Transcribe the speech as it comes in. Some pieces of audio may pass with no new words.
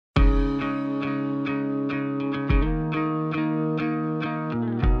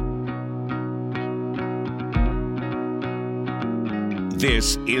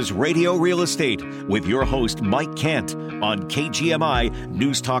This is Radio Real Estate with your host, Mike Kent, on KGMI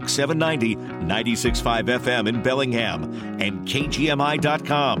News Talk 790, 96.5 FM in Bellingham, and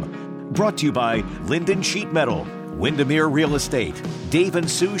KGMI.com. Brought to you by Linden Sheet Metal, Windermere Real Estate, Dave and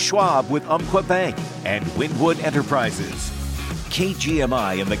Sue Schwab with Umpqua Bank, and Wynwood Enterprises.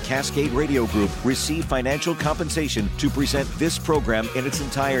 KGMI and the Cascade Radio Group receive financial compensation to present this program in its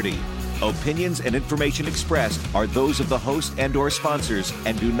entirety. Opinions and information expressed are those of the host and/or sponsors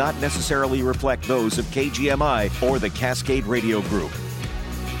and do not necessarily reflect those of KGMI or the Cascade Radio Group.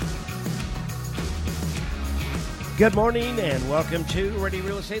 Good morning and welcome to Radio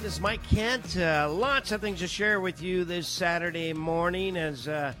Real Estate. This is Mike Kent. Lots of things to share with you this Saturday morning as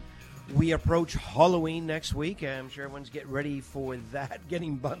we approach Halloween next week. I'm sure everyone's getting ready for that,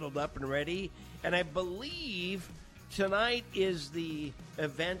 getting bundled up and ready. And I believe tonight is the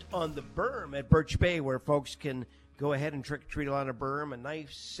event on the berm at Birch Bay where folks can go ahead and trick-or-treat on a berm. A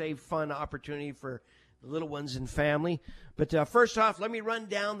nice, safe, fun opportunity for the little ones and family. But first off, let me run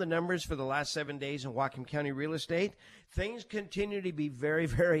down the numbers for the last 7 days in Whatcom County real estate. Things continue to be very,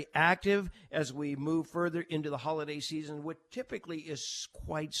 very active as we move further into the holiday season, which typically is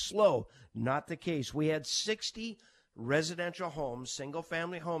quite slow. Not the case. We had 60 residential homes,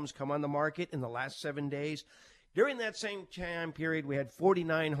 single-family homes, come on the market in the last 7 days. During that same time period, we had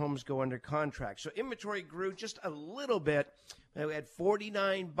 49 homes go under contract. So inventory grew just a little bit. We had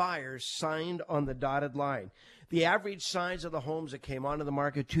 49 buyers signed on the dotted line. The average size of the homes that came onto the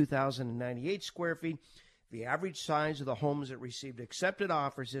market, 2,098 square feet. The average size of the homes that received accepted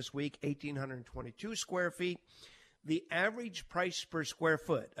offers this week, 1,822 square feet. The average price per square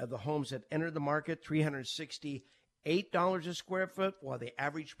foot of the homes that entered the market, $368 a square foot, while the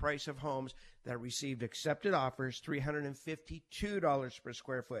average price of homes that received accepted offers, $352 per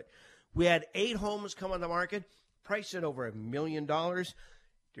square foot. We had 8 homes come on the market, priced at over $1 million.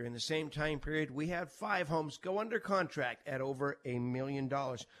 During the same time period, we had 5 homes go under contract at over $1 million.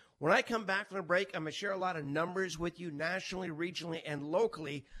 When I come back from the break, I'm going to share a lot of numbers with you nationally, regionally, and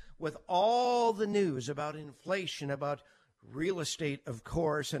locally with all the news about inflation, about real estate, of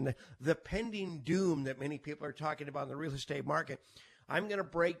course, and the pending doom that many people are talking about in the real estate market. I'm going to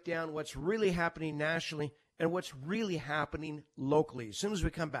break down what's really happening nationally and what's really happening locally as soon as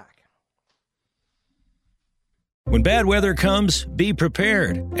we come back. When bad weather comes, be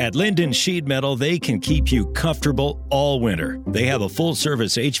prepared. At Linden Sheet Metal, they can keep you comfortable all winter. They have a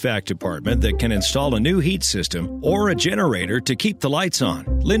full-service HVAC department that can install a new heat system or a generator to keep the lights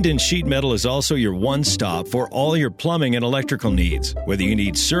on. Linden Sheet Metal is also your one-stop for all your plumbing and electrical needs. Whether you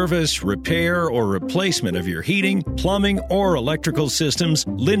need service, repair, or replacement of your heating, plumbing, or electrical systems,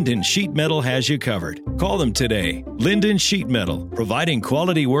 Linden Sheet Metal has you covered. Call them today. Linden Sheet Metal, providing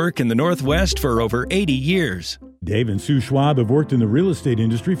quality work in the Northwest for over 80 years. Dave and Sue Schwab have worked in the real estate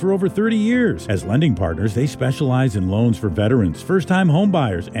industry for over 30 years. As lending partners, they specialize in loans for veterans, first-time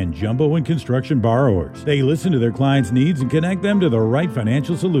homebuyers, and jumbo and construction borrowers. They listen to their clients' needs and connect them to the right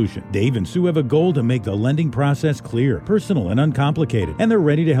financial solution. Dave and Sue have a goal to make the lending process clear, personal, and uncomplicated, and they're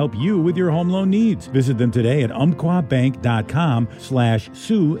ready to help you with your home loan needs. Visit them today at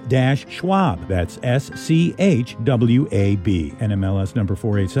umpquabank.com/Sue-Schwab. That's SCHWAB. NMLS number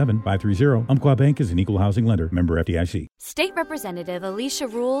 487530. Umpqua Bank is an equal housing lender. Member FDIC. State Representative Alicia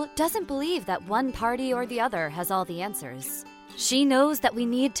Rule doesn't believe that one party or the other has all the answers. She knows that we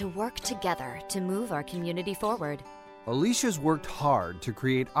need to work together to move our community forward. Alicia's worked hard to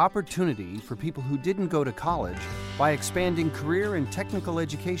create opportunity for people who didn't go to college by expanding career and technical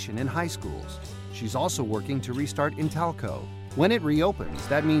education in high schools. She's also working to restart Intalco. When it reopens,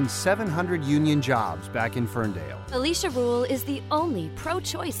 that means 700 union jobs back in Ferndale. Alicia Rule is the only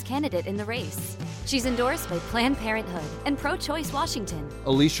pro-choice candidate in the race. She's endorsed by Planned Parenthood and Pro-Choice Washington.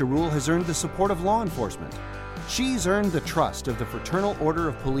 Alicia Rule has earned the support of law enforcement. She's earned the trust of the Fraternal Order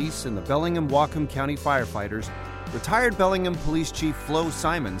of Police and the Bellingham-Whatcom County firefighters. Retired Bellingham Police Chief Flo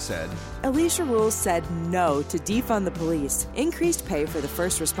Simon said, Alicia Rule said no to defund the police, increased pay for the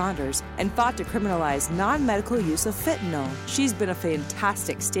first responders, and fought to criminalize non-medical use of fentanyl. She's been a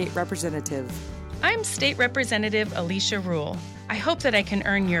fantastic state representative. I'm State Representative Alicia Rule. I hope that I can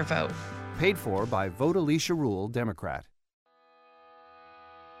earn your vote. Paid for by Vote Alicia Rule, Democrat.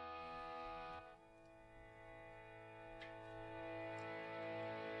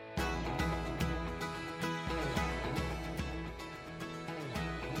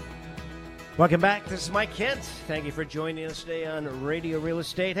 Welcome back. This is Mike Kent. Thank you for joining us today on Radio Real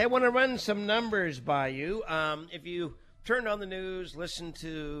Estate. I want to run some numbers by you. If you turned on the news, listened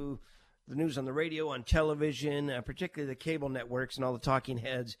to the news on the radio, on television, particularly the cable networks and all the talking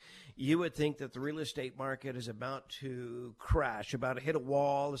heads, you would think that the real estate market is about to crash, about to hit a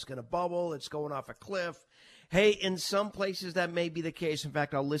wall, it's going to bubble, it's going off a cliff. Hey, in some places that may be the case. In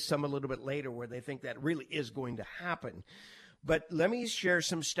fact, I'll list some a little bit later where they think that really is going to happen. But let me share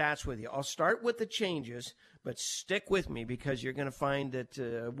some stats with you. I'll start with the changes, but stick with me because you're going to find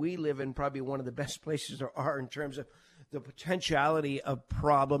that we live in probably one of the best places there are in terms of the potentiality of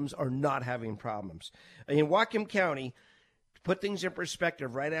problems or not having problems. In Whatcom County, to put things in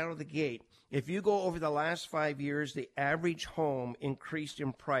perspective right out of the gate, if you go over the last 5 years, the average home increased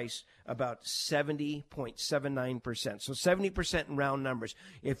in price about 70.79%. So 70% in round numbers.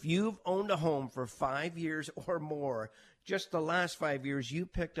 If you've owned a home for 5 years or more, just the last 5 years, you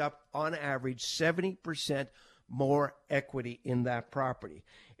picked up on average 70% more equity in that property.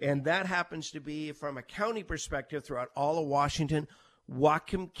 And that happens to be, from a county perspective, throughout all of Washington,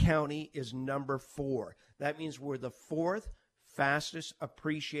 Whatcom County is number 4. That means we're the 4th fastest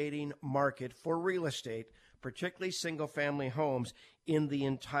appreciating market for real estate, particularly single-family homes, in the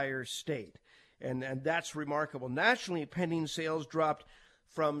entire state. And that's remarkable. Nationally, pending sales dropped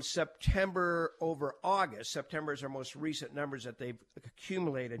from September over August. September is our most recent numbers that they've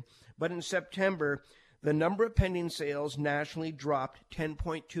accumulated. But in September, the number of pending sales nationally dropped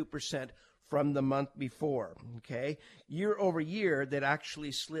 10.2% from the month before. Okay, year over year, that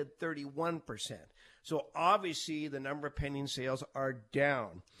actually slid 31%. So obviously, the number of pending sales are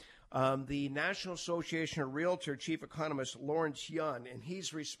down. The National Association of Realtors chief economist Lawrence Yun, and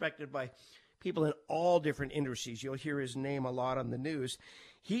he's respected by people in all different industries. You'll hear his name a lot on the news.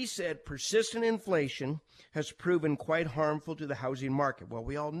 He said persistent inflation has proven quite harmful to the housing market. Well,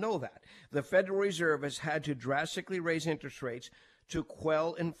 we all know that. The Federal Reserve has had to drastically raise interest rates to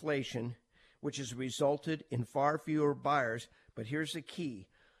quell inflation, which has resulted in far fewer buyers. But here's the key.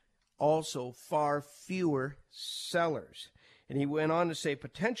 Also, far fewer sellers. And he went on to say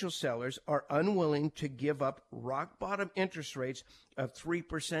potential sellers are unwilling to give up rock-bottom interest rates of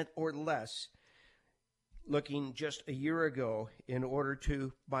 3% or less, looking just a year ago, in order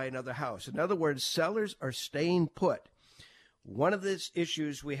to buy another house. In other words, sellers are staying put. One of the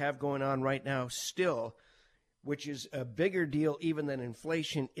issues we have going on right now still, which is a bigger deal even than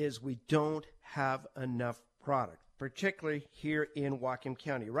inflation, is we don't have enough product, particularly here in Whatcom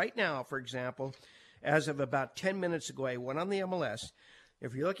County. Right now, for example, as of about 10 minutes ago, I went on the MLS.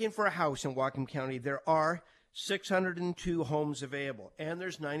 If you're looking for a house in Whatcom County, there are 602 homes available, and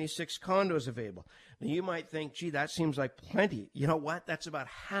there's 96 condos available. Now, you might think, gee, that seems like plenty. You know what? That's about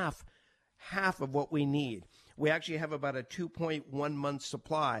half of what we need. We actually have about a 2.1 month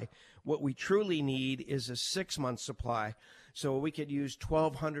supply. What we truly need is a 6-month supply. So we could use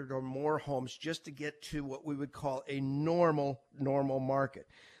 1,200 or more homes just to get to what we would call a normal market.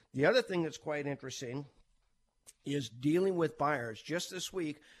 The other thing that's quite interesting is dealing with buyers. Just this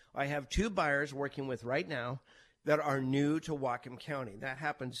week, I have 2 buyers working with right now that are new to Whatcom County. That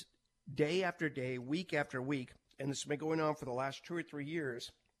happens day after day, week after week, and this has been going on for the last 2 or 3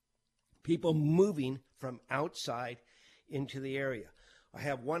 years. People moving from outside into the area. I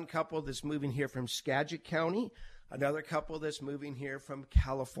have one couple that's moving here from Skagit County, another couple that's moving here from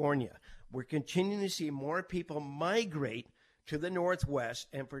California. We're continuing to see more people migrate to the Northwest,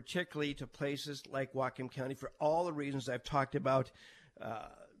 and particularly to places like Whatcom County, for all the reasons I've talked about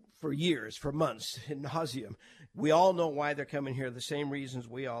for years, for months, ad nauseum. We all know why they're coming here, the same reasons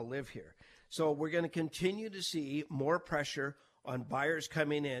we all live here. So we're going to continue to see more pressure on buyers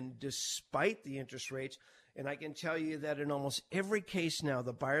coming in despite the interest rates. And I can tell you that in almost every case now,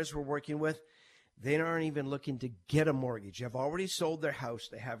 the buyers we're working with, they aren't even looking to get a mortgage. They've already sold their house.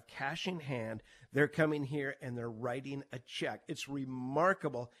 They have cash in hand. They're coming here and they're writing a check. It's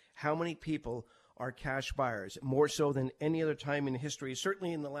remarkable how many people are cash buyers, more so than any other time in history,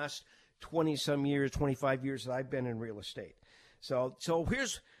 certainly in the last 20-some years, 25 years that I've been in real estate. So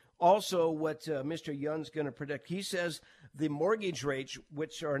here's also what Mr. Young's going to predict. He says the mortgage rates,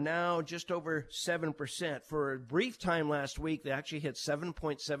 which are now just over 7%, for a brief time last week, they actually hit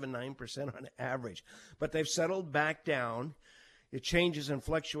 7.79% on average. But they've settled back down. It changes and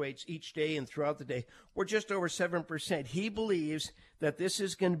fluctuates each day and throughout the day. We're just over 7%. He believes that this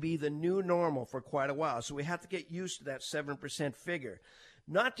is going to be the new normal for quite a while. So we have to get used to that 7% figure.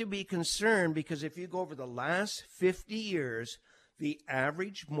 Not to be concerned, because if you go over the last 50 years, the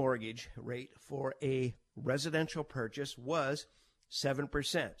average mortgage rate for a residential purchase was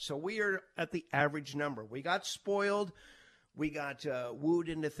 7%. So we are at the average number. We got spoiled. We got wooed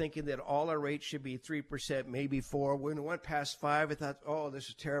into thinking that all our rates should be 3%, maybe 4%. When it went past 5%, I thought, oh, this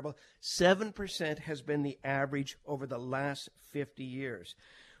is terrible. 7% has been the average over the last 50 years.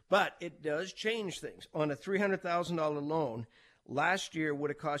 But it does change things. On a $300,000 loan, last year would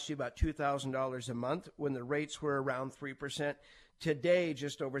have cost you about $2,000 a month when the rates were around 3%. Today,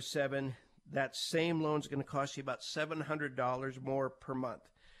 just over 7%. That same loan is going to cost you about $700 more per month.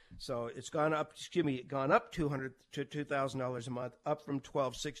 So it's gone up $200 to $2,000 a month, up from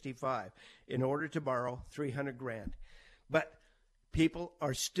 $1,265 in order to borrow $300,000. But people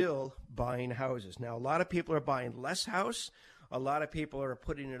are still buying houses. Now, a lot of people are buying less house. A lot of people are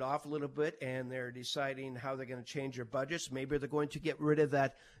putting it off a little bit, and they're deciding how they're going to change their budgets. Maybe they're going to get rid of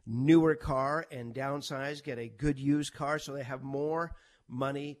that newer car and downsize, get a good used car so they have more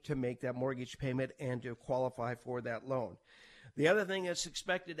money to make that mortgage payment and to qualify for that loan. The other thing that's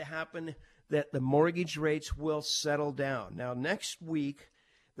expected to happen, that the mortgage rates will settle down. Now, next week,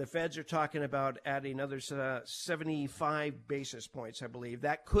 the feds are talking about adding another 75 basis points, I believe.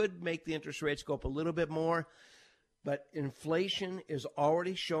 That could make the interest rates go up a little bit more, but inflation is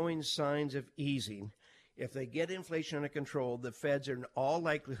already showing signs of easing. If they get inflation under control, the feds are in all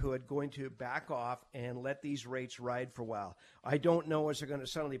likelihood going to back off and let these rates ride for a while. I don't know if they're going to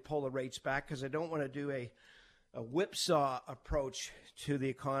suddenly pull the rates back because I don't want to do a whipsaw approach to the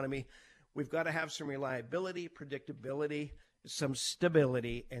economy. We've got to have some reliability, predictability, some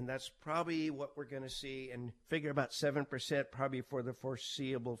stability, and that's probably what we're going to see, and figure about 7% probably for the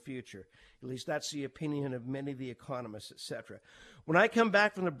foreseeable future. At least that's the opinion of many of the economists, etc. When I come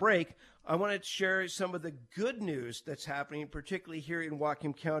back from the break, I want to share some of the good news that's happening, particularly here in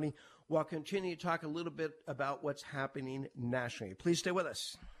Whatcom County, while continuing to talk a little bit about what's happening nationally. Please stay with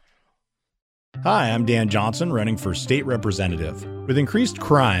us. Hi, I'm Dan Johnson, running for state representative. With increased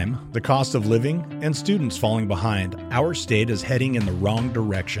crime, the cost of living, and students falling behind, our state is heading in the wrong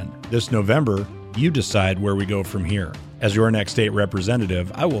direction. This November, you decide where we go from here. As your next state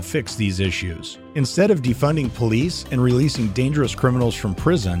representative, I will fix these issues. Instead of defunding police and releasing dangerous criminals from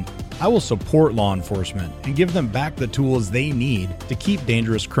prison, I will support law enforcement and give them back the tools they need to keep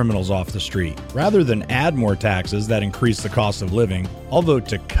dangerous criminals off the street. Rather than add more taxes that increase the cost of living, I'll vote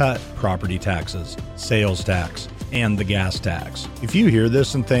to cut property taxes, sales tax, and the gas tax. If you hear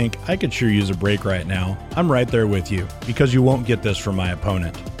this and think, I could sure use a break right now, I'm right there with you, because you won't get this from my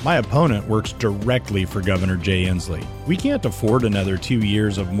opponent. My opponent works directly for Governor Jay Inslee. We can't afford another 2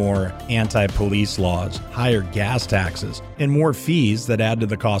 years of more anti-police laws, higher gas taxes, and more fees that add to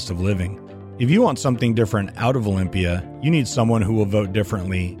the cost of living. If you want something different out of Olympia, you need someone who will vote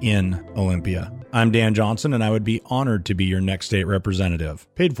differently in Olympia. I'm Dan Johnson, and I would be honored to be your next state representative.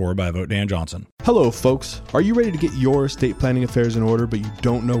 Paid for by Vote Dan Johnson. Hello, folks. Are you ready to get your estate planning affairs in order, but you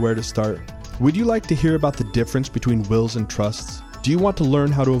don't know where to start? Would you like to hear about the difference between wills and trusts? Do you want to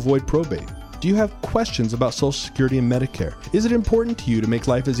learn how to avoid probate? Do you have questions about Social Security and Medicare? Is it important to you to make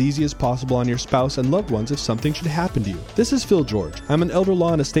life as easy as possible on your spouse and loved ones if something should happen to you? This is Phil George. I'm an elder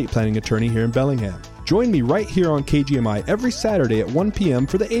law and estate planning attorney here in Bellingham. Join me right here on KGMI every Saturday at 1 p.m.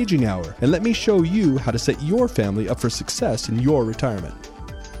 for the Aging Hour, and let me show you how to set your family up for success in your retirement.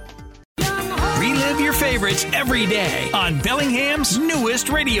 Relive your favorites every day on Bellingham's newest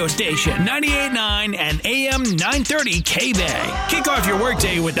radio station, 98.9 and AM 930 K-Bay. Kick off your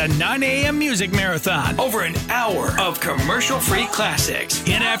workday with the 9 a.m. music marathon. Over an hour of commercial-free classics.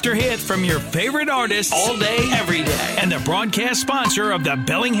 Hit after hit from your favorite artists all day, every day. And the broadcast sponsor of the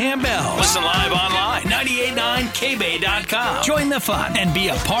Bellingham Bells. Listen live online, 989kbay.com. Join the fun and be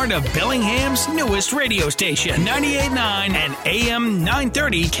a part of Bellingham's newest radio station, 98.9 and AM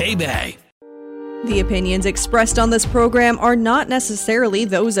 930 K-Bay. The opinions expressed on this program are not necessarily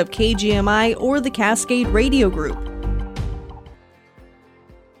those of KGMI or the Cascade Radio Group.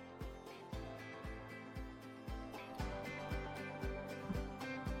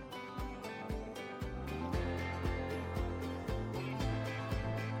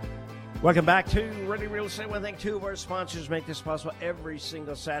 Welcome back to Ready Real Estate. I want to thank two of our sponsors make this possible every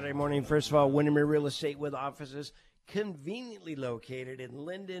single Saturday morning. First of all, Windermere Real Estate, with offices conveniently located in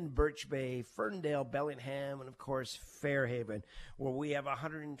Linden, Birch Bay, Ferndale, Bellingham, and, of course, Fairhaven, where we have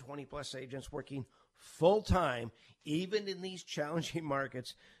 120-plus agents working full-time, even in these challenging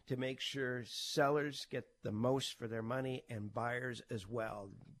markets, to make sure sellers get the most for their money and buyers as well,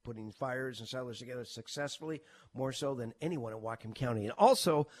 putting buyers and sellers together successfully, more so than anyone in Whatcom County. And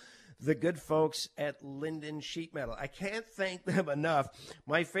also, the good folks at Linden Sheet Metal. I can't thank them enough.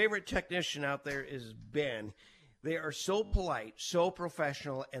 My favorite technician out there is Ben. They are so polite, so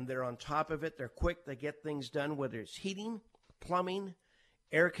professional, and they're on top of it. They're quick. They get things done, whether it's heating, plumbing,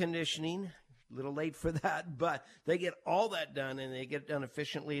 air conditioning. A little late for that, but they get all that done, and they get it done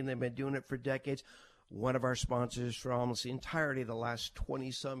efficiently, and they've been doing it for decades. one of our sponsors for almost the entirety of the last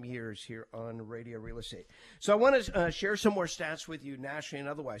 20-some years here on Radio Real Estate. So I want to share some more stats with you nationally and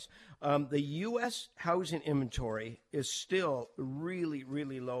otherwise. The U.S. housing inventory is still really,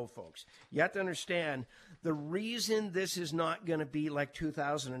 really low, folks. You have to understand the reason this is not going to be like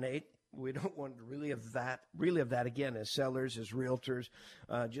 2008. We don't want to relive that again as sellers, as realtors,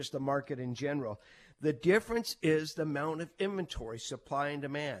 just the market in general. The difference is the amount of inventory, supply and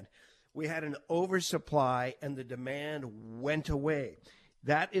demand. We had an oversupply and the demand went away.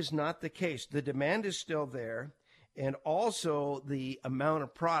 That is not the case. The demand is still there, and also the amount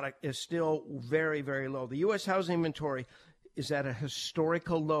of product is still very, very low. The U.S. housing inventory is at a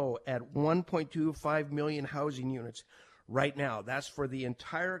historical low at 1.25 million housing units right now. That's for the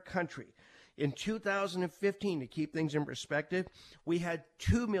entire country. In 2015, to keep things in perspective, we had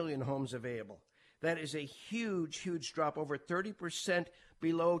 2 million homes available. That is a huge, huge drop, over 30%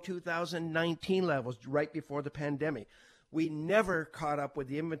 below 2019 levels right before the pandemic. We never caught up with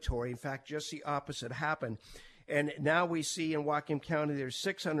the inventory. In fact, just the opposite happened. And now we see in Whatcom County there's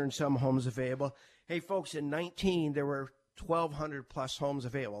 600 and some homes available. Hey, folks, in 19 there were 1,200 plus homes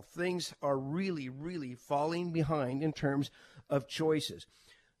available. Things are really, really falling behind in terms of choices.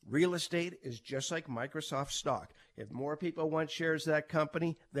 Real estate is just like Microsoft stock. If more people want shares of that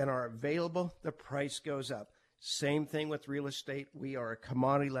company than are available, the price goes up. Same thing with real estate. We are a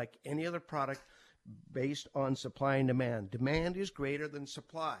commodity like any other product based on supply and demand. Demand is greater than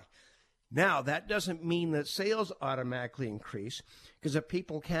supply. Now, that doesn't mean that sales automatically increase, because if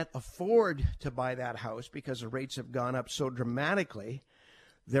people can't afford to buy that house because the rates have gone up so dramatically,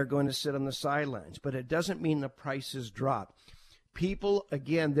 they're going to sit on the sidelines. But it doesn't mean the prices drop. People,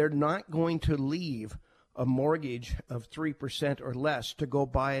 again, they're not going to leave a mortgage of 3% or less to go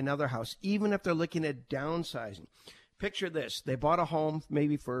buy another house, even if they're looking at downsizing. Picture this. They bought a home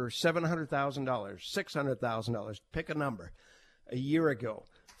maybe for $700,000, $600,000, pick a number, a year ago.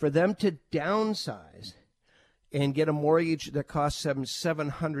 For them to downsize and get a mortgage that costs them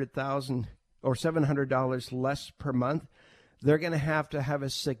 $700,000 or $700 less per month, they're going to have a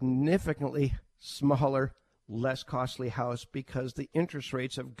significantly smaller, less costly house because the interest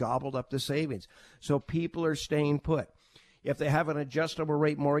rates have gobbled up the savings. So people are staying put. If they have an adjustable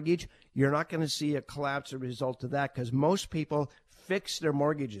rate mortgage, you're not going to see a collapse as a result of that, because most people fix their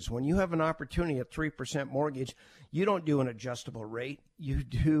mortgages. When you have an opportunity at 3% mortgage, you don't do an adjustable rate. You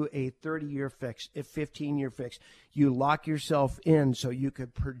do a 30-year fix, a 15-year fix. You lock yourself in so you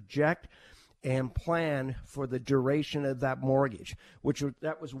could project and plan for the duration of that mortgage,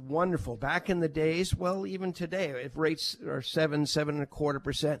 that was wonderful. Back in the days, well, even today, if rates are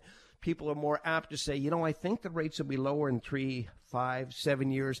 7.25%, people are more apt to say, I think the rates will be lower in 3, 5,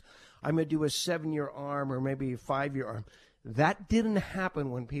 7 years. I'm going to do a 7-year ARM or maybe a 5-year ARM. That didn't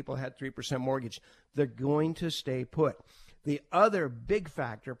happen when people had 3% mortgage. They're going to stay put. The other big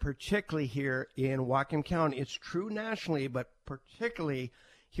factor, particularly here in Whatcom County, it's true nationally, but particularly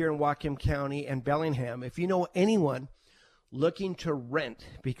here in Whatcom County and Bellingham, if you know anyone looking to rent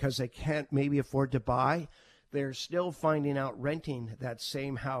because they can't maybe afford to buy, they're still finding out renting that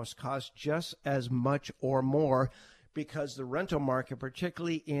same house costs just as much or more, because the rental market,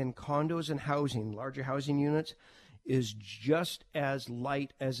 particularly in condos and housing, larger housing units, is just as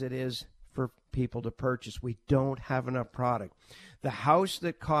light as it is for people to purchase. We don't have enough product. The house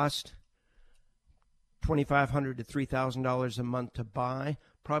that cost $2,500 to $3,000 a month to buy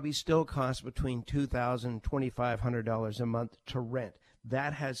probably still costs between $2,000 and $2,500 a month to rent.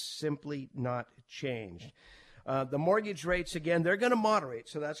 That has simply not changed. The mortgage rates, again, they're going to moderate,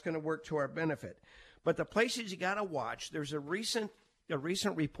 so that's going to work to our benefit. But the places you got to watch, there's a recent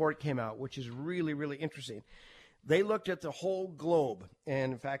report came out, which is really, really interesting. They looked at the whole globe,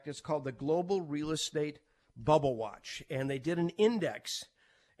 and in fact, it's called the Global Real Estate Bubble Watch, and they did an index,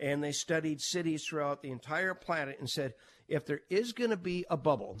 and they studied cities throughout the entire planet and said, if there is going to be a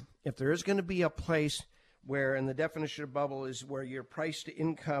bubble, if there is going to be a place where, and the definition of bubble is where your price to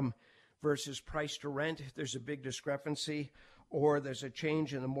income versus price to rent, if there's a big discrepancy, or there's a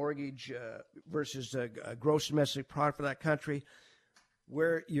change in the mortgage versus a gross domestic product for that country,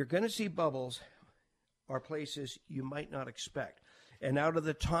 where you're going to see bubbles are places you might not expect. And out of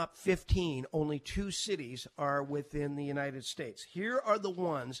the top 15, only 2 cities are within the United States. Here are the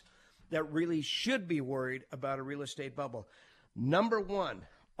ones that really should be worried about a real estate bubble. Number 1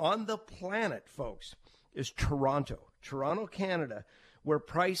 on the planet, folks, is Toronto, Canada, where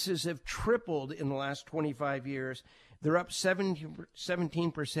prices have tripled in the last 25 years. They're up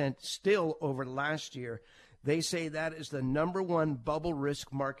 17% still over last year. They say that is the number 1 bubble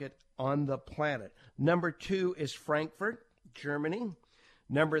risk market on the planet. Number 2 is Frankfurt, Germany.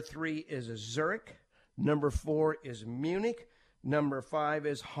 Number 3 is Zurich. Number 4 is Munich. Number 5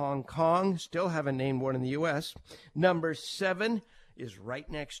 is Hong Kong. Still haven't named one in the U.S. Number 7 is right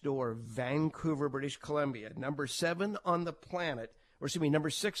next door, Vancouver, British Columbia. Number 7 on the planet, or excuse me, number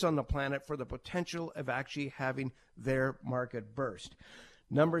 6 on the planet for the potential of actually having their market burst.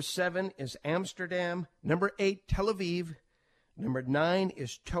 Number 7 is Amsterdam. Number 8, Tel Aviv. Number 9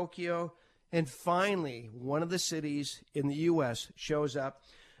 is Tokyo. And finally, one of the cities in the U.S. shows up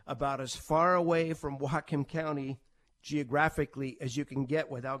about as far away from Whatcom County geographically as you can get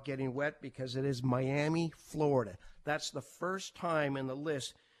without getting wet, because it is Miami, Florida. That's the first time in the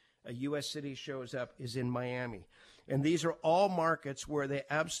list a U.S. city shows up is in Miami. And these are all markets where they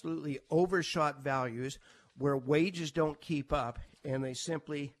absolutely overshot values, where wages don't keep up, and they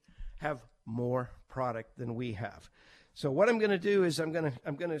simply have more product than we have. So what I'm going to do is I'm going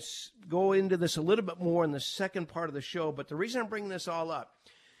to go into this a little bit more in the second part of the show. But the reason I'm bringing this all up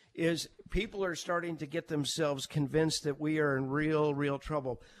is people are starting to get themselves convinced that we are in real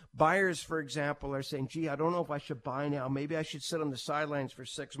trouble. Buyers, for example, are saying, gee, I don't know if I should buy now. Maybe I should sit on the sidelines for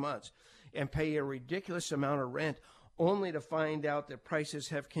 6 months and pay a ridiculous amount of rent, only to find out that prices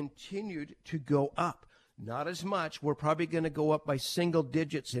have continued to go up. Not as much. We're probably going to go up by single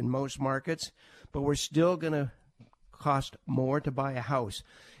digits in most markets, but we're still going to cost more to buy a house.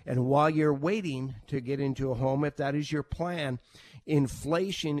 And while you're waiting to get into a home, if that is your plan,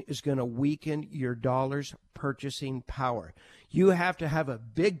 inflation is going to weaken your dollar's purchasing power. You have to have a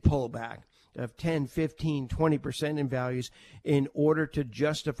big pullback of 10, 15, 20% in values in order to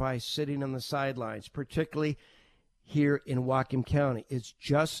justify sitting on the sidelines, particularly here in Whatcom County. It's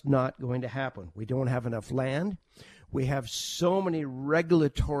just not going to happen. We don't have enough land. We have so many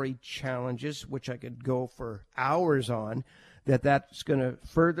regulatory challenges, which I could go for hours on, that's going to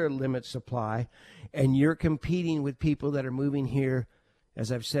further limit supply. And you're competing with people that are moving here,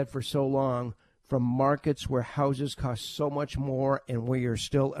 as I've said for so long, from markets where houses cost so much more and where you're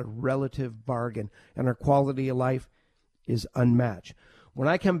still a relative bargain. And our quality of life is unmatched. When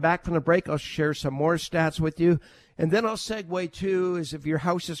I come back from the break, I'll share some more stats with you. And then I'll segue to, is if your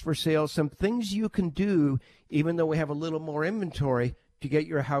house is for sale, some things you can do, even though we have a little more inventory, to get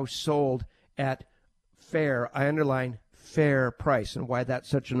your house sold at fair, I underline fair price, and why that's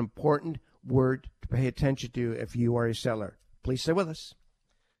such an important word to pay attention to if you are a seller. Please stay with us.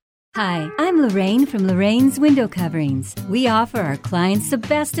 Hi, I'm Lorraine from Lorraine's Window Coverings. We offer our clients the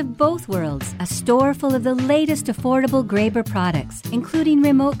best of both worlds, a store full of the latest affordable Graber products, including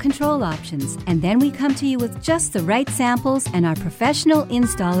remote control options. And then we come to you with just the right samples, and our professional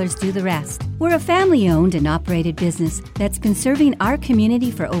installers do the rest. We're a family-owned and operated business that's been serving our community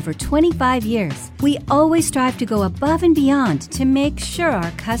for over 25 years. We always strive to go above and beyond to make sure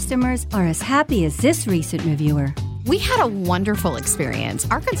our customers are as happy as this recent reviewer. We had a wonderful experience.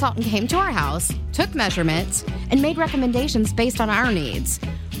 Our consultant came to our house, took measurements, and made recommendations based on our needs.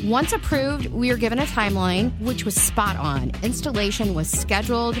 Once approved, we were given a timeline, which was spot on. Installation was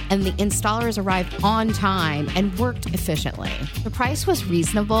scheduled, and the installers arrived on time and worked efficiently. The price was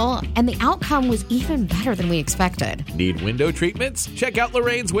reasonable, and the outcome was even better than we expected. Need window treatments? Check out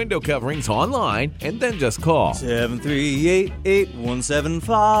Lorraine's Window Coverings online, and then just call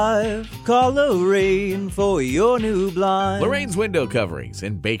 738-8175. Call Lorraine for your new blind. Lorraine's Window Coverings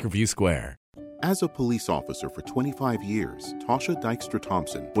in Bakerview Square. As a police officer for 25 years, Tasha Dykstra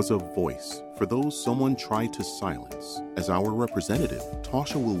Thompson was a voice for those someone tried to silence. As our representative,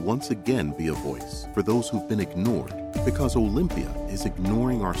 Tasha will once again be a voice for those who've been ignored, because Olympia is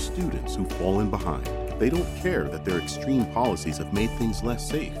ignoring our students who've fallen behind. They don't care that their extreme policies have made things less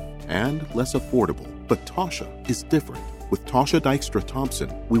safe and less affordable. But Tasha is different. With Tasha Dykstra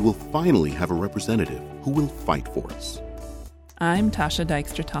Thompson, we will finally have a representative who will fight for us. I'm Tasha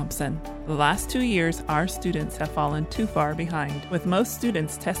Dykstra Thompson. The last 2 years, our students have fallen too far behind, with most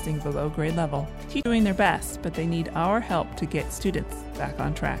students testing below grade level. Teachers are doing their best, but they need our help to get students back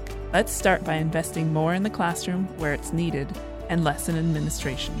on track. Let's start by investing more in the classroom where it's needed and less in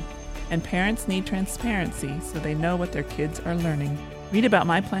administration. And parents need transparency so they know what their kids are learning. Read about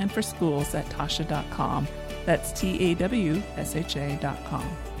my plan for schools at tasha.com. That's TAWSHA.com.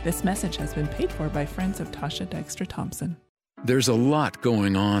 This message has been paid for by friends of Tasha Dykstra Thompson. There's a lot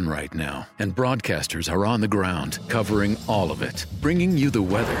going on right now, and broadcasters are on the ground covering all of it, bringing you the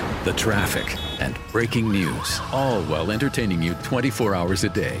weather, the traffic, and breaking news, all while entertaining you 24 hours a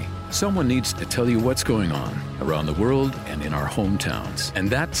day. Someone needs to tell you what's going on around the world and in our hometowns. And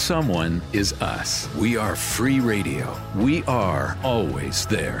that someone is us. We are free radio. We are always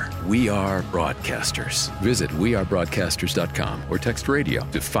there. We are broadcasters. Visit wearebroadcasters.com or text radio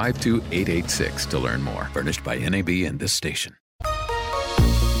to 52886 to learn more. Furnished by NAB and this station.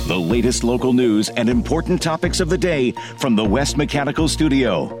 The latest local news and important topics of the day from the West Mechanical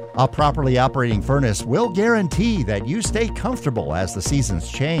Studio. A properly operating furnace will guarantee that you stay comfortable as the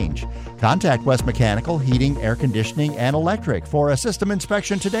seasons change. Contact West Mechanical Heating, Air Conditioning, and Electric for a system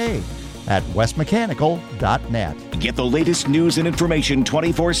inspection today at westmechanical.net. Get the latest news and information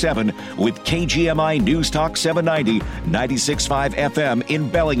 24/7 with KGMI News Talk 790, 96.5 FM in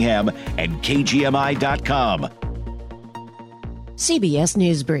Bellingham and KGMI.com. CBS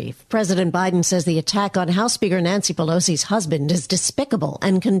News Brief. President Biden says the attack on House Speaker Nancy Pelosi's husband is despicable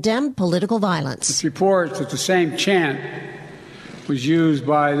and condemned political violence. It's reports that the same chant was used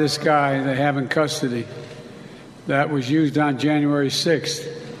by this guy they have in custody that was used on January 6th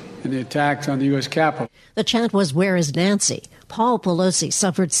in the attacks on the U.S. Capitol. The chant was, "Where is Nancy?" Paul Pelosi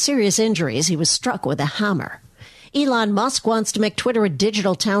suffered serious injuries. He was struck with a hammer. Elon Musk wants to make Twitter a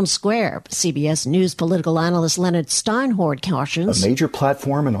digital town square. CBS News political analyst Leonard Steinhort cautions. A major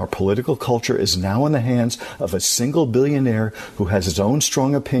platform in our political culture is now in the hands of a single billionaire who has his own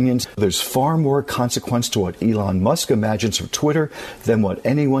strong opinions. There's far more consequence to what Elon Musk imagines of Twitter than what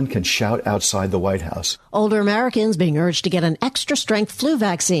anyone can shout outside the White House. Older Americans being urged to get an extra-strength flu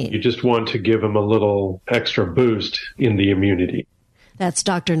vaccine. You just want to give them a little extra boost in the immunity. That's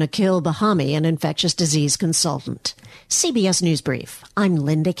Dr. Nikhil Bahami, an infectious disease consultant. CBS News Brief. I'm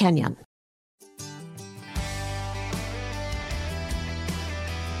Linda Kenyon.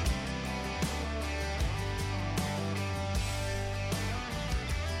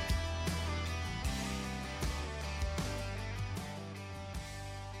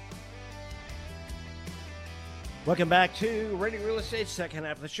 Welcome back to Radio Real Estate, second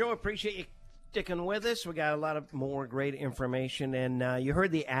half of the show. Appreciate you sticking with us. We got a lot of more great information, and you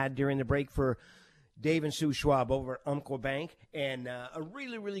heard the ad during the break for Dave and Sue Schwab over at Umpqua Bank, and a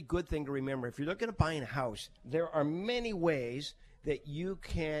really, really good thing to remember. If you're looking at buying a house, there are many ways that you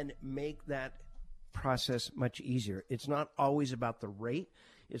can make that process much easier. It's not always about the rate.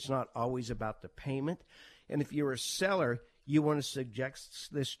 It's not always about the payment. And if you're a seller, you want to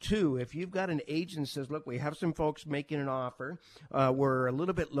suggest this too. If you've got an agent that says, look, we have some folks making an offer. We're a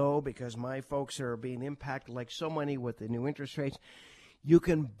little bit low because my folks are being impacted like so many with the new interest rates. You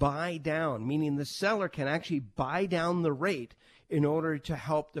can buy down, meaning the seller can actually buy down the rate in order to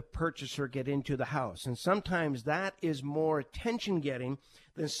help the purchaser get into the house. And sometimes that is more attention-getting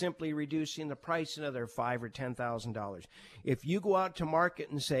than simply reducing the price another $5,000 or $10,000. If you go out to market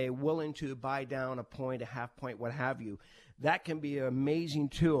and say, willing to buy down a point, a half point, what have you, that can be an amazing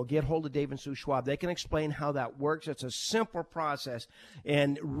tool. Get hold of Dave and Sue Schwab. They can explain how that works. It's a simple process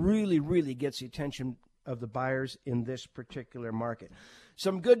and really, really gets the attention of the buyers in this particular market.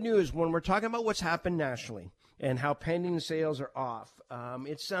 Some good news when we're talking about what's happened nationally and how pending sales are off.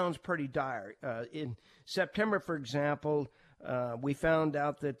 It sounds pretty dire. In September, for example, we found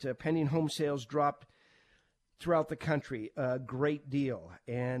out that pending home sales dropped throughout the country a great deal.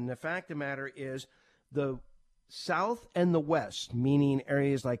 And the fact of the matter is the South and the West, meaning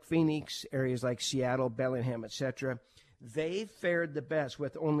areas like Phoenix, areas like Seattle, Bellingham, etc., they fared the best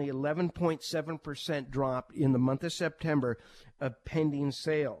with only 11.7% drop in the month of September of pending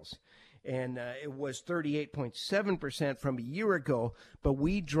sales. And it was 38.7% from a year ago, but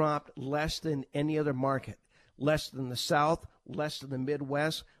we dropped less than any other market, less than the South, less than the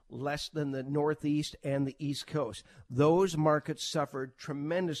Midwest, less than the Northeast and the East Coast. Those markets suffered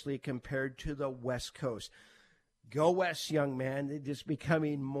tremendously compared to the West Coast. Go West, young man. It's just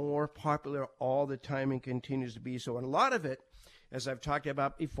becoming more popular all the time and continues to be so. And a lot of it, as I've talked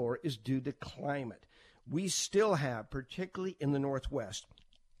about before, is due to climate. We still have, particularly in the Northwest,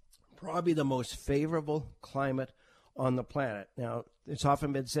 probably the most favorable climate on the planet. Now, it's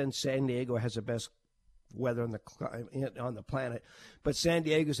often been said San Diego has the best weather on the planet, but San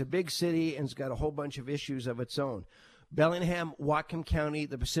Diego's a big city and it's got a whole bunch of issues of its own. Bellingham, Whatcom County,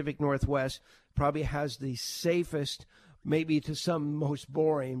 the Pacific Northwest, probably has the safest, maybe to some most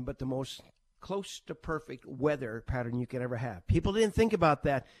boring, but the most close to perfect weather pattern you could ever have. People didn't think about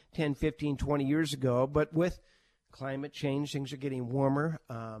that 10, 15, 20 years ago, but with climate change, things are getting warmer.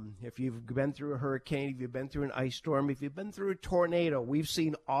 If you've been through a hurricane, if you've been through an ice storm, if you've been through a tornado, we've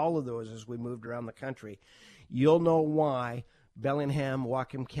seen all of those as we moved around the country. You'll know why Bellingham,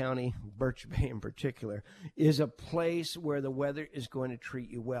 Whatcom County, Birch Bay in particular, is a place where the weather is going to treat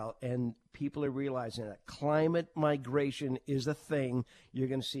you well. And people are realizing that climate migration is a thing. You're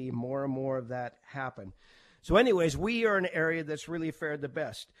going to see more and more of that happen. So anyways, we are an area that's really fared the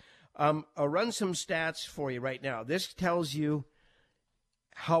best. I'll run some stats for you right now. This tells you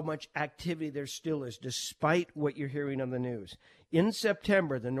how much activity there still is, despite what you're hearing on the news. In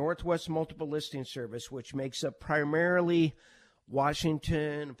September, the Northwest Multiple Listing Service, which makes up primarily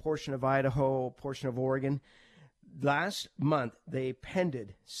Washington, a portion of Idaho, a portion of Oregon. Last month, they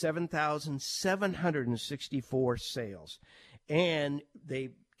pended 7,764 sales, and they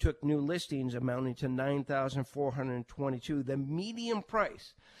took new listings amounting to 9,422. The median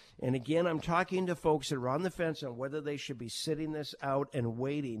price, and again, I'm talking to folks that are on the fence on whether they should be sitting this out and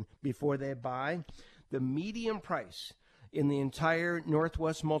waiting before they buy. The median price in the entire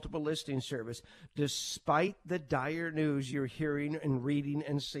Northwest Multiple Listing Service, despite the dire news you're hearing and reading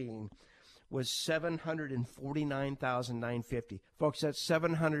and seeing, was $749,950. Folks, that's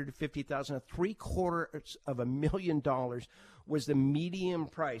 $750,000, $750,000 was the median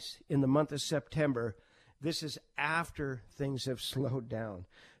price in the month of September. This is after things have slowed down.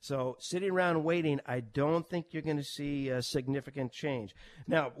 So sitting around waiting, I don't think you're going to see a significant change.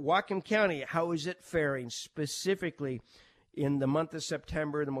 Now, Whatcom County, how is it faring specifically in the month of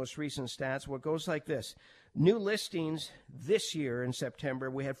September, the most recent stats? Well, it goes like this. New listings this year in September,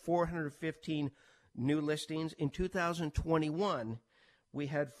 we had 415 new listings. In 2021, we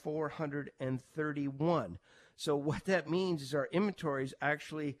had 431. So what that means is our inventory is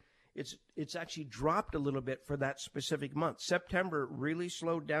actually, it's actually dropped a little bit for that specific month. September really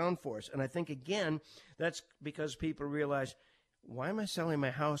slowed down for us. And I think, again, that's because people realize, why am I selling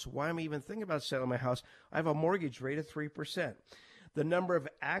my house? Why am I even thinking about selling my house? I have a mortgage rate of 3%. The number of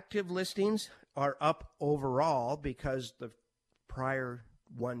active listings are up overall because the prior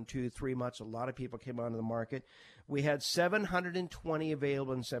 1, 2, 3 months, a lot of people came onto the market. We had 720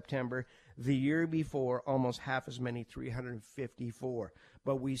 available in September. The year before, almost half as many, 354.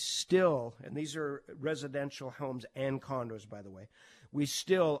 But we still, and these are residential homes and condos, by the way, we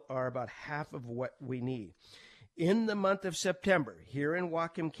still are about half of what we need. In the month of September, here in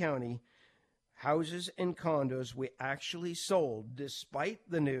Whatcom County, houses and condos, we actually sold, despite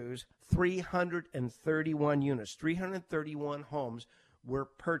the news, 331 units. 331 homes were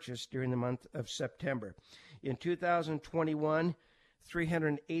purchased during the month of September. In 2021,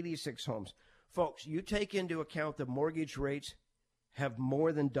 386 homes. Folks, you take into account the mortgage rates have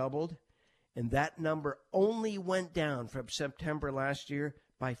more than doubled, and that number only went down from September last year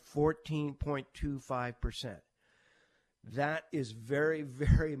by 14.25%. That is very,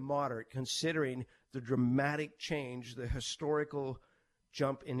 very moderate considering the dramatic change, the historical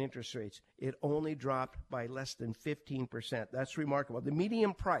jump in interest rates. It only dropped by less than 15%. That's remarkable. The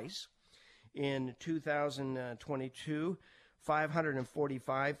median price in 2022,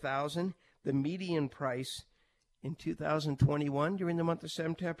 $545,000. The median price in 2021 during the month of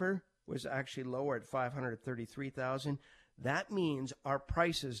September was actually lower at $533,000. That means our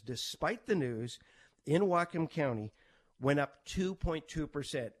prices, despite the news, in Whatcom County went up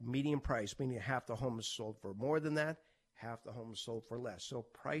 2.2%, median price, meaning half the homes sold for more than that, half the homes sold for less. So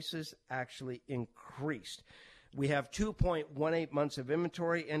prices actually increased. We have 2.18 months of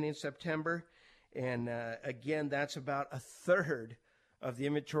inventory ending September, and again, that's about a third of the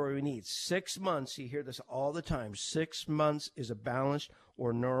inventory we need. 6 months, you hear this all the time, 6 months is a balanced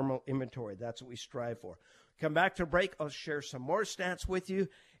or normal inventory. That's what we strive for. Come back to break. I'll share some more stats with you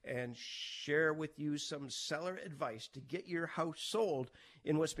and share with you some seller advice to get your house sold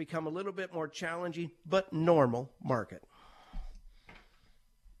in what's become a little bit more challenging but normal market.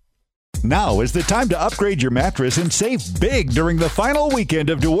 Now is the time to upgrade your mattress and save big during the final weekend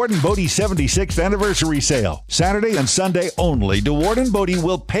of DeWard & Bode's 76th anniversary sale. Saturday and Sunday only, DeWard & Bode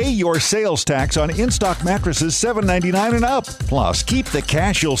will pay your sales tax on in-stock mattresses $7.99 and up. Plus, keep the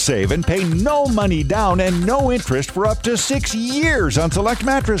cash you'll save and pay no money down and no interest for up to 6 years on select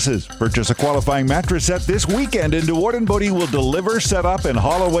mattresses. Purchase a qualifying mattress set this weekend and DeWard & Bode will deliver, set up, and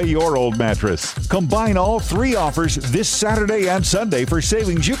haul away your old mattress. Combine all three offers this Saturday and Sunday for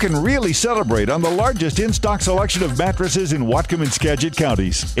savings you can really celebrate on the largest in-stock selection of mattresses in Whatcom and Skagit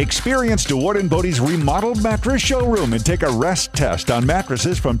counties. Experience DeWard & Bode's remodeled mattress showroom and take a rest test on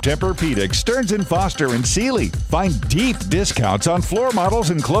mattresses from Tempur-Pedic, Stearns & Foster, and Sealy. Find deep discounts on floor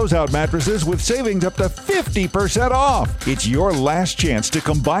models and closeout mattresses with savings up to 50% off. It's your last chance to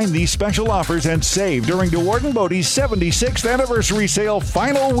combine these special offers and save during DeWard & Bode's 76th anniversary sale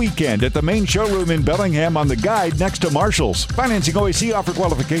final weekend at the main showroom in Bellingham on the Guide next to Marshall's. Financing OAC offer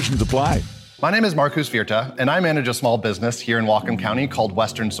qualifications apply. My name is Marcus Virta, and I manage a small business here in Whatcom County called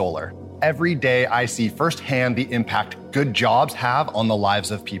Western Solar. Every day I see firsthand the impact good jobs have on the lives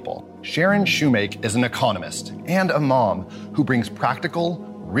of people. Sharon Shoemake is an economist and a mom who brings practical,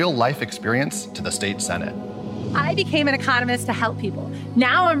 real-life experience to the state Senate. I became an economist to help people.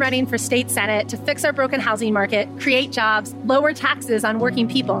 Now I'm running for state Senate to fix our broken housing market, create jobs, lower taxes on working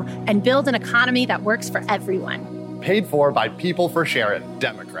people, and build an economy that works for everyone. Paid for by People for Sharon,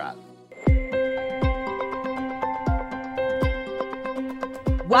 Democrat.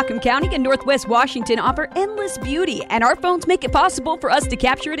 Whatcom County and Northwest Washington offer endless beauty, and our phones make it possible for us to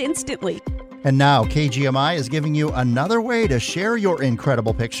capture it instantly. And now KGMI is giving you another way to share your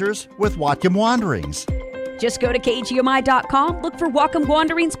incredible pictures with Whatcom Wanderings. Just go to KGMI.com, look for Whatcom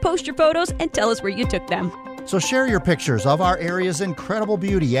Wanderings, post your photos, and tell us where you took them. So share your pictures of our area's incredible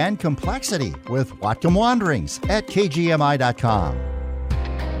beauty and complexity with Whatcom Wanderings at KGMI.com.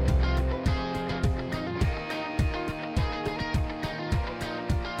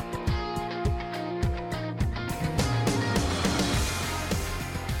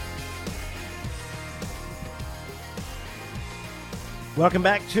 Welcome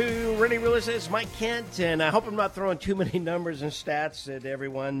back to Ready Real Estate. It's Mike Kent, and I hope I'm not throwing too many numbers and stats at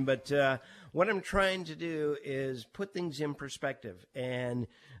everyone, but what I'm trying to do is put things in perspective. And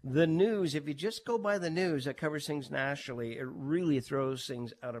the news, if you just go by the news that covers things nationally, it really throws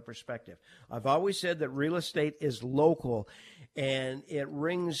things out of perspective. I've always said that real estate is local, and it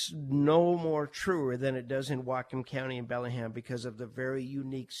rings no more truer than it does in Whatcom County and Bellingham because of the very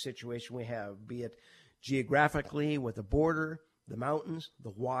unique situation we have, be it geographically with the border, the mountains, the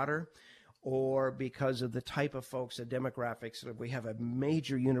water, or because of the type of folks, the demographics. We have a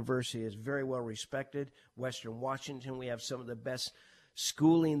major university that's very well respected. Western Washington, we have some of the best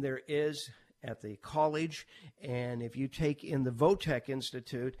schooling there is at the college. And if you take in the Votech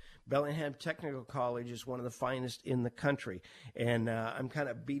Institute, Bellingham Technical College is one of the finest in the country. And I'm kind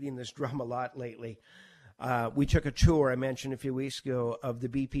of beating this drum a lot lately. We took a tour, I mentioned a few weeks ago, of the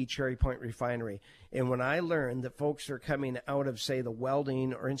BP Cherry Point refinery. And when I learned that folks are coming out of, say, the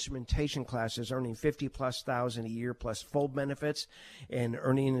welding or instrumentation classes earning $50,000+ a year plus full benefits and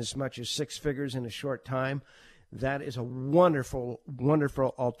earning as much as six figures in a short time, that is a wonderful,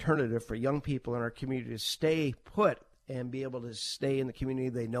 wonderful alternative for young people in our community to stay put and be able to stay in the community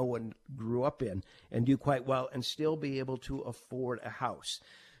they know and grew up in and do quite well and still be able to afford a house.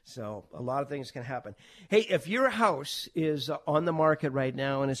 So a lot of things can happen. Hey, if your house is on the market right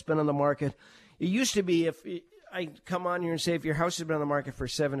now and it's been on the market, it used to be if I come on here and say if your house has been on the market for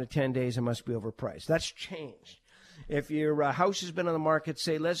 7 to 10 days, it must be overpriced. That's changed. If your house has been on the market,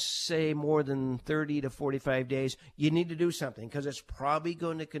 let's say more than 30 to 45 days, you need to do something because it's probably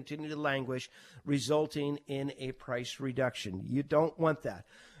going to continue to languish, resulting in a price reduction. You don't want that.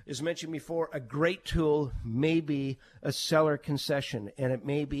 As mentioned before, a great tool may be a seller concession, and it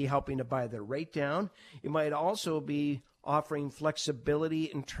may be helping to buy the rate down. It might also be offering flexibility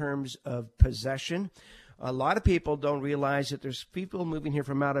in terms of possession. A lot of people don't realize that there's people moving here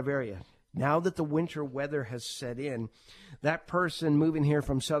from out of area. Now that the winter weather has set in, that person moving here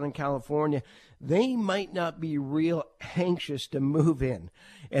from Southern California, they might not be real anxious to move in.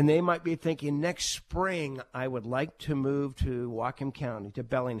 And they might be thinking, next spring, I would like to move to Whatcom County, to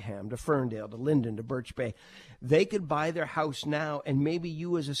Bellingham, to Ferndale, to Linden, to Birch Bay. They could buy their house now, and maybe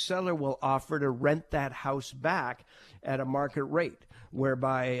you as a seller will offer to rent that house back at a market rate.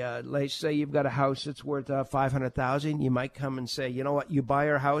 Whereby, let's say you've got a house that's worth $500,000, you might come and say, you know what, you buy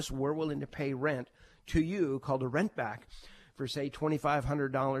our house, we're willing to pay rent to you, called a rent back, for say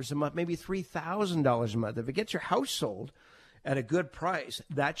 $2,500 a month, maybe $3,000 a month. If it gets your house sold at a good price,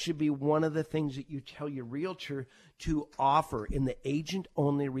 that should be one of the things that you tell your realtor to offer in the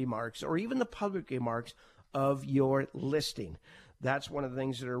agent-only remarks or even the public remarks of your listing. That's one of the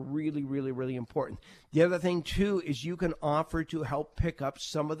things that are really, really, really important. The other thing, too, is you can offer to help pick up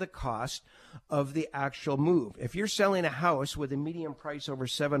some of the cost of the actual move. If you're selling a house with a median price over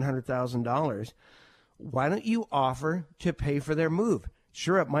 $700,000, why don't you offer to pay for their move?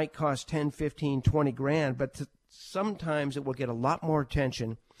 Sure, it might cost 10, 15, 20 grand, but sometimes it will get a lot more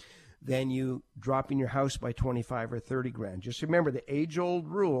attention than you dropping your house by 25 or 30 grand. Just remember, the age-old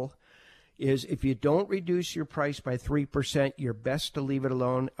rule is if you don't reduce your price by 3%, you're best to leave it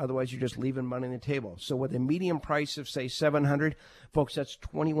alone. Otherwise, you're just leaving money on the table. So with a median price of, say, $700,000, folks, that's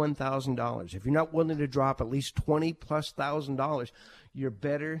 $21,000. If you're not willing to drop at least $20,000+, you're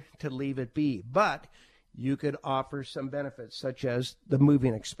better to leave it be. But you could offer some benefits, such as the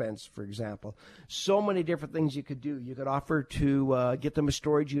moving expense, for example. So many different things you could do. You could offer to get them a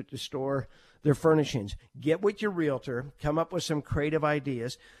storage unit to store their furnishings. Get with your realtor, come up with some creative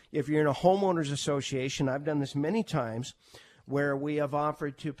ideas. If you're in a homeowners association, I've done this many times, where we have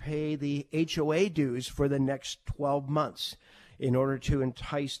offered to pay the HOA dues for the next 12 months in order to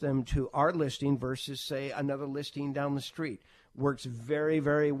entice them to our listing versus, say, another listing down the street. Works very,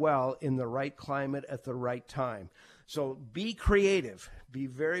 very well in the right climate at the right time. So be creative. Be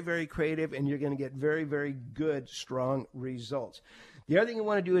very, very creative, and you're going to get very, very good, strong results. The other thing you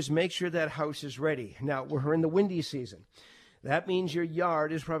want to do is make sure that house is ready. Now, we're in the windy season. That means your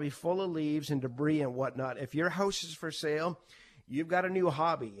yard is probably full of leaves and debris and whatnot. If your house is for sale, You've got a new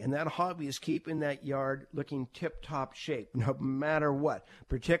hobby, and that hobby is keeping that yard looking tip-top shape, no matter what,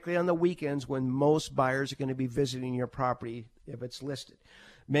 particularly on the weekends when most buyers are going to be visiting your property if it's listed.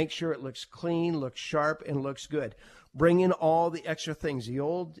 Make sure it looks clean, looks sharp, and looks good. Bring in all the extra things. The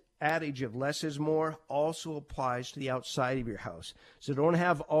old adage of less is more also applies to the outside of your house. So don't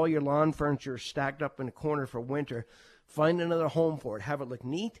have all your lawn furniture stacked up in a corner for winter. Find another home for it. Have it look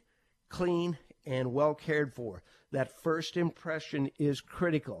neat, clean, and well cared for. That first impression is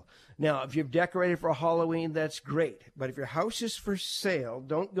critical. Now, if you've decorated for Halloween, that's great. But if your house is for sale,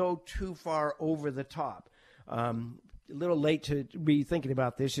 don't go too far over the top. A little late to be thinking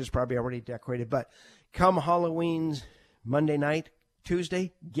about this. It's probably already decorated. But come Halloween's Monday night,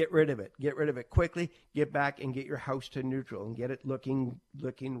 Tuesday, get rid of it. Get rid of it quickly. Get back and get your house to neutral and get it looking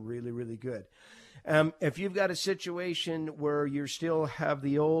really, really good. If you've got a situation where you still have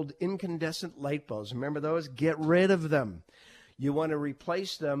the old incandescent light bulbs, remember those? Get rid of them. You want to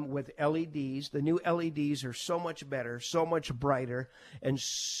replace them with LEDs. The new LEDs are so much better, so much brighter, and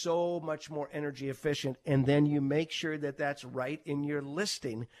so much more energy efficient. And then you make sure that that's right in your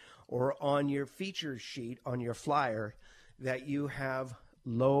listing or on your feature sheet, on your flyer, that you have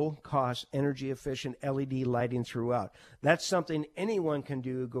low-cost, energy-efficient LED lighting throughout. That's something anyone can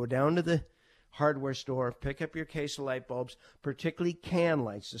do. Go down to the hardware store, pick up your case of light bulbs, particularly can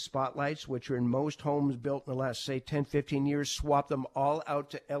lights, the spotlights, which are in most homes built in the last, say, 10, 15 years, swap them all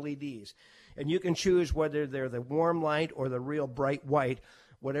out to LEDs. And you can choose whether they're the warm light or the real bright white,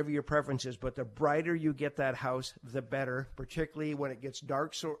 whatever your preference is. But the brighter you get that house, the better, particularly when it gets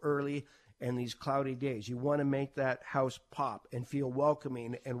dark so early and these cloudy days. You want to make that house pop and feel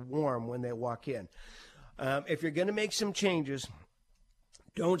welcoming and warm when they walk in. If you're going to make some changes,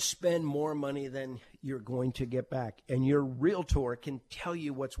 don't spend more money than you're going to get back. And your realtor can tell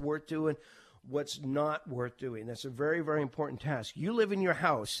you what's worth doing, what's not worth doing. That's a very, very important task. You live in your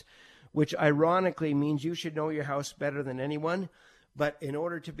house, which ironically means you should know your house better than anyone. But in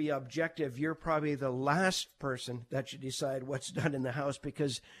order to be objective, you're probably the last person that should decide what's done in the house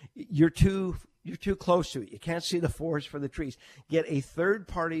because you're too close to it. You can't see the forest for the trees. Get a third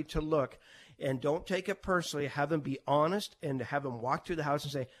party to look. And don't take it personally. Have them be honest and have them walk through the house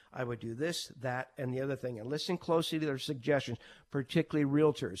and say, I would do this, that, and the other thing. And listen closely to their suggestions, particularly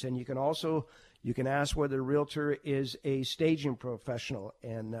realtors. And you can ask whether the realtor is a staging professional.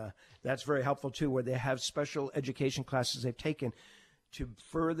 And that's very helpful, too, where they have special education classes they've taken to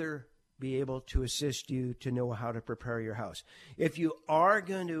further be able to assist you to know how to prepare your house. If you are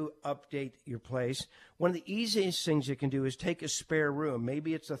going to update your place, one of the easiest things you can do is take a spare room.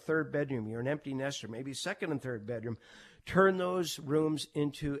 Maybe it's a third bedroom. You're an empty nester. Maybe second and third bedroom. Turn those rooms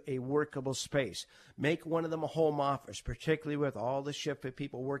into a workable space. Make one of them a home office, particularly with all the shift of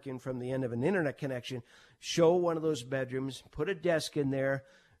people working from the end of an internet connection. Show one of those bedrooms. Put a desk in there.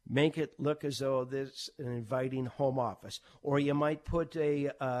 Make it look as though this is an inviting home office. Or you might put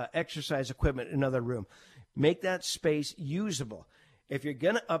a exercise equipment in another room. Make that space usable. If you're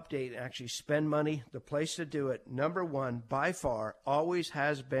going to update and actually spend money, the place to do it, number one, by far, always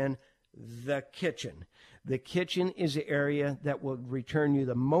has been the kitchen. The kitchen is the area that will return you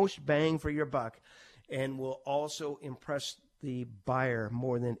the most bang for your buck and will also impress the buyer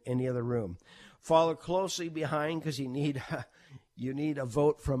more than any other room. Follow closely behind because you need a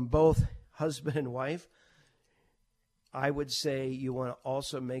vote from both husband and wife. I would say you want to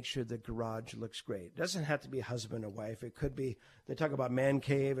also make sure the garage looks great. It doesn't have to be husband or wife. It could be, they talk about man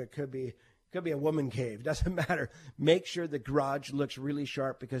cave. It could be a woman cave. It doesn't matter. Make sure the garage looks really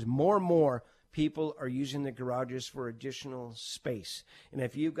sharp because more and more people are using the garages for additional space. And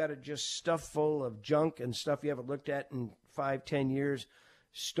if you've got it just stuffed full of junk and stuff you haven't looked at in 5-10 years,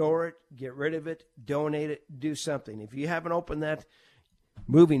 store it, get rid of it, donate it, do something. If you haven't opened that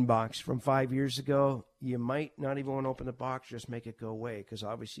moving box from 5 years ago, you might not even want to open the box, just make it go away because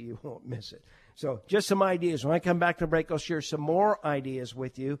obviously you won't miss it. So just some ideas. When I come back to the break, I'll share some more ideas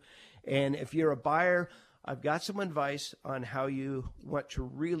with you. And if you're a buyer, I've got some advice on how you want to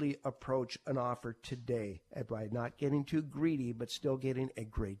really approach an offer today by not getting too greedy, but still getting a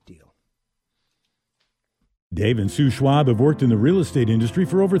great deal. Dave and Sue Schwab have worked in the real estate industry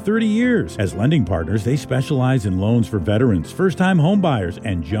for over 30 years. As lending partners, they specialize in loans for veterans, first-time homebuyers,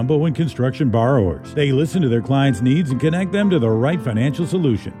 and jumbo and construction borrowers. They listen to their clients' needs and connect them to the right financial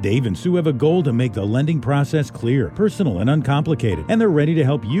solution. Dave and Sue have a goal to make the lending process clear, personal, and uncomplicated, and they're ready to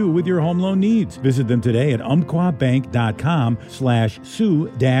help you with your home loan needs. Visit them today at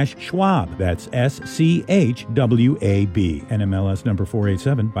umpquabank.com/Sue-Schwab. That's SCHWAB. NMLS number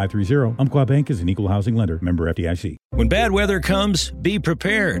 487530. Umpqua Bank is an equal housing lender. Member Member FDIC. When bad weather comes, be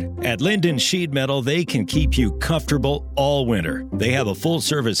prepared. At Linden Sheet Metal, they can keep you comfortable all winter. They have a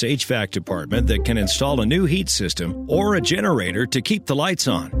full-service HVAC department that can install a new heat system or a generator to keep the lights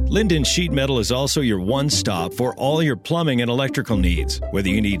on. Linden Sheet Metal is also your one-stop for all your plumbing and electrical needs. Whether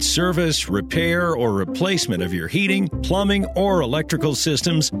you need service, repair, or replacement of your heating, plumbing, or electrical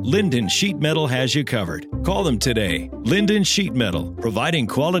systems, Linden Sheet Metal has you covered. Call them today. Linden Sheet Metal, providing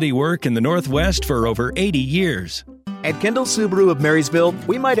quality work in the Northwest for over 80 years. At Kendall Subaru of Marysville,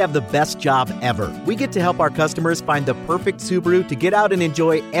 we might have the best job ever. We get to help our customers find the perfect Subaru to get out and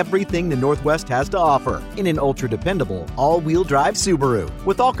enjoy everything the Northwest has to offer in an ultra-dependable, all-wheel drive Subaru.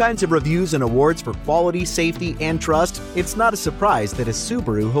 With all kinds of reviews and awards for quality, safety, and trust, it's not a surprise that a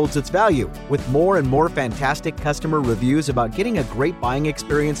Subaru holds its value. With more and more fantastic customer reviews about getting a great buying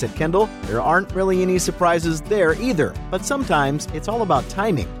experience at Kendall, there aren't really any surprises there either. But sometimes it's all about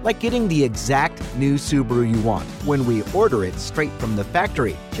timing, like getting the exact new Subaru you want when we order it straight from the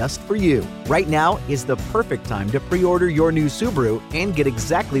factory, just for you. Right now is the perfect time to pre-order your new Subaru and get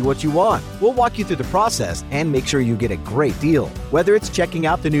exactly what you want. We'll walk you through the process and make sure you get a great deal. Whether it's checking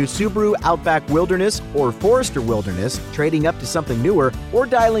out the new Subaru Outback Wilderness or Forester Wilderness, trading up to something newer, or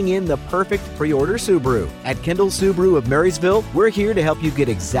dialing in the perfect pre-order Subaru. At Kendall Subaru of Marysville, we're here to help you get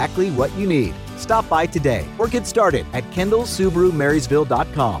exactly what you need. Stop by today or get started at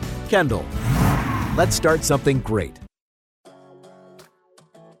KendallSubaruMarysville.com. Kendall. Let's start something great.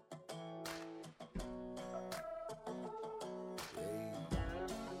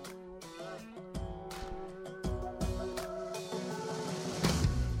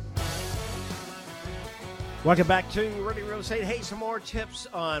 Welcome back to Ready Real Estate. Hey, some more tips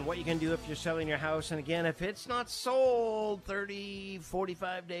on what you can do if you're selling your house. And again, if it's not sold, 30,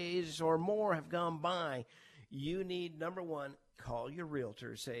 45 days or more have gone by, you need, number one, call your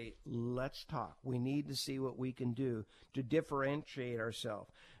realtor. Say, let's talk. We need to see what we can do to differentiate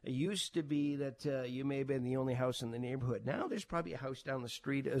ourselves. It used to be that you may have been the only house in the neighborhood. Now there's probably a house down the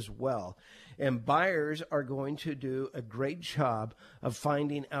street as well. And buyers are going to do a great job of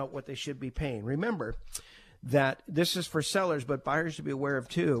finding out what they should be paying. Remember that this is for sellers, but buyers to be aware of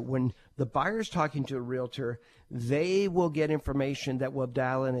too. When the buyer's talking to a realtor, they will get information that will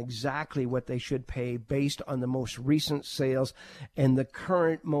dial in exactly what they should pay based on the most recent sales and the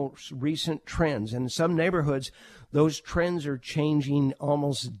current most recent trends. And in some neighborhoods, those trends are changing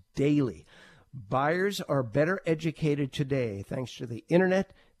almost daily. Buyers are better educated today thanks to the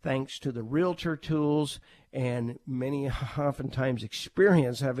internet, thanks to the realtor tools, and many oftentimes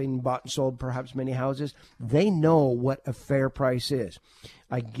experience having bought and sold perhaps many houses. They know what a fair price is.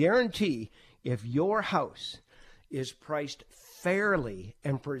 I guarantee if your house is priced fairly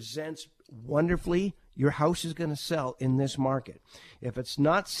and presents wonderfully, your house is going to sell in this market. If it's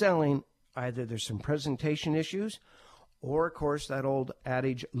not selling, either there's some presentation issues or, of course, that old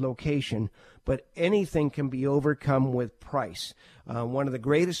adage, location. But anything can be overcome with price. One of the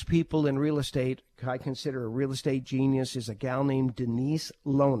greatest people in real estate, I consider a real estate genius, is a gal named Denise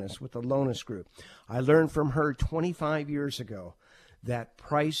Lonis with the Lonis Group. I learned from her 25 years ago that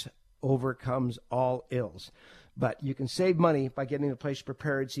price overcomes all ills. But you can save money by getting the place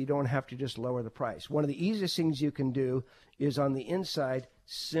prepared so you don't have to just lower the price. One of the easiest things you can do is on the inside,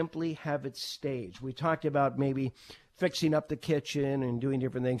 simply have it staged. We talked about maybe fixing up the kitchen and doing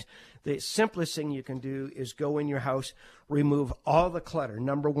different things. The simplest thing you can do is go in your house, remove all the clutter.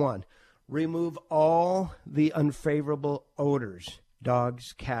 Number one, remove all the unfavorable odors,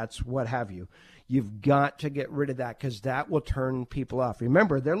 dogs, cats, what have you. You've got to get rid of that because that will turn people off.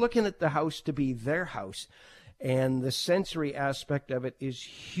 Remember, they're looking at the house to be their house, and the sensory aspect of it is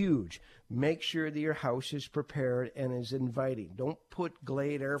huge. Make sure that your house is prepared and is inviting. Don't put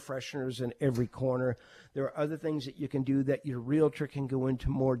Glade air fresheners in every corner. There are other things that you can do that your realtor can go into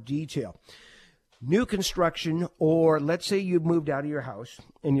more detail. New construction, or let's say you moved out of your house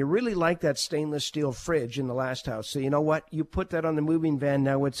and you really like that stainless steel fridge in the last house. So you know what? You put that on the moving van,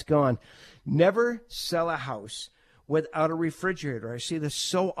 now it's gone. Never sell a house without a refrigerator. I see this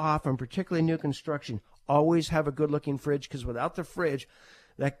so often, particularly new construction. Always have a good-looking fridge, because without the fridge,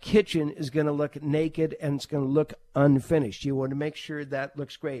 that kitchen is going to look naked and it's going to look unfinished. You want to make sure that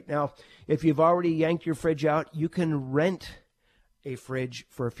looks great. Now, if you've already yanked your fridge out, you can rent a fridge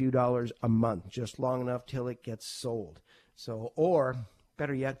for a few dollars a month, just long enough till it gets sold. So, or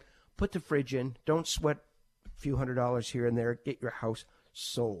better yet, put the fridge in. Don't sweat a few $100s here and there. Get your house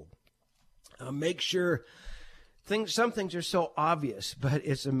sold. Make sure some things are so obvious, but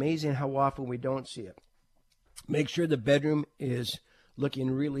it's amazing how often we don't see it. Make sure the bedroom is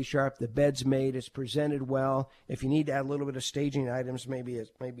looking really sharp. The bed's made. It's presented well. If you need to add a little bit of staging items, maybe a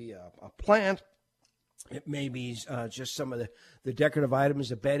plant, It may be just some of the decorative items,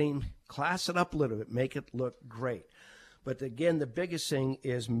 the bedding. Class it up a little bit. Make it look great. But again, the biggest thing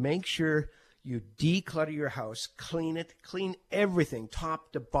is make sure you declutter your house. Clean it. Clean everything,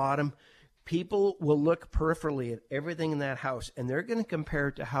 top to bottom. People will look peripherally at everything in that house, and they're going to compare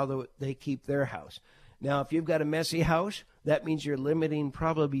it to how they keep their house. Now, if you've got a messy house, that means you're limiting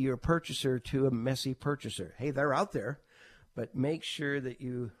probably your purchaser to a messy purchaser. Hey, they're out there. But make sure that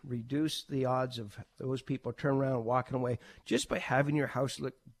you reduce the odds of those people turning around and walking away just by having your house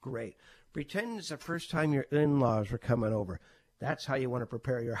look great. Pretend it's the first time your in-laws are coming over. That's how you want to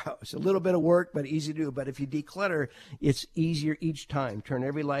prepare your house. A little bit of work, but easy to do. But if you declutter, it's easier each time. Turn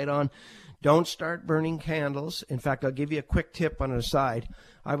every light on. Don't start burning candles. In fact, I'll give you a quick tip on an aside.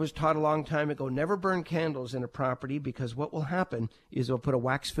 I was taught a long time ago, never burn candles in a property, because what will happen is they'll put a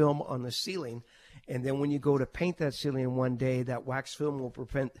wax film on the ceiling. And then when you go to paint that ceiling one day, that wax film will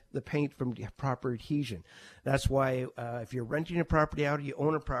prevent the paint from proper adhesion. That's why if you're renting a property out or you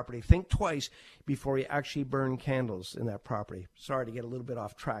own a property, think twice before you actually burn candles in that property. Sorry to get a little bit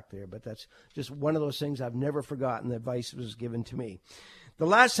off track there, but that's just one of those things I've never forgotten. The advice was given to me. The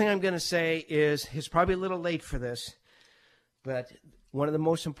last thing I'm going to say is, it's probably a little late for this, but one of the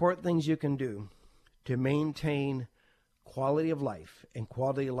most important things you can do to maintain quality of life, and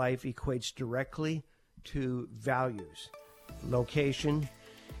quality of life equates directly to values. Location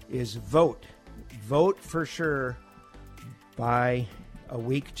is vote. Vote for sure by a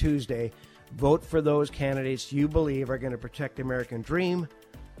week Tuesday. Vote for those candidates you believe are going to protect the American dream.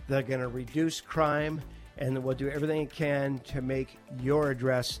 They're going to reduce crime, and we'll do everything it can to make your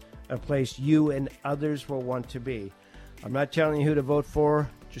address a place you and others will want to be. I'm not telling you who to vote for.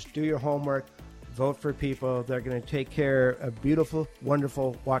 Just do your homework. Vote for people that are going to take care of beautiful,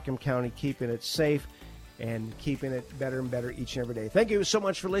 wonderful Whatcom County, keeping it safe and keeping it better and better each and every day. Thank you so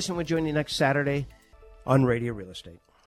much for listening. We'll join you next Saturday on Radio Real Estate.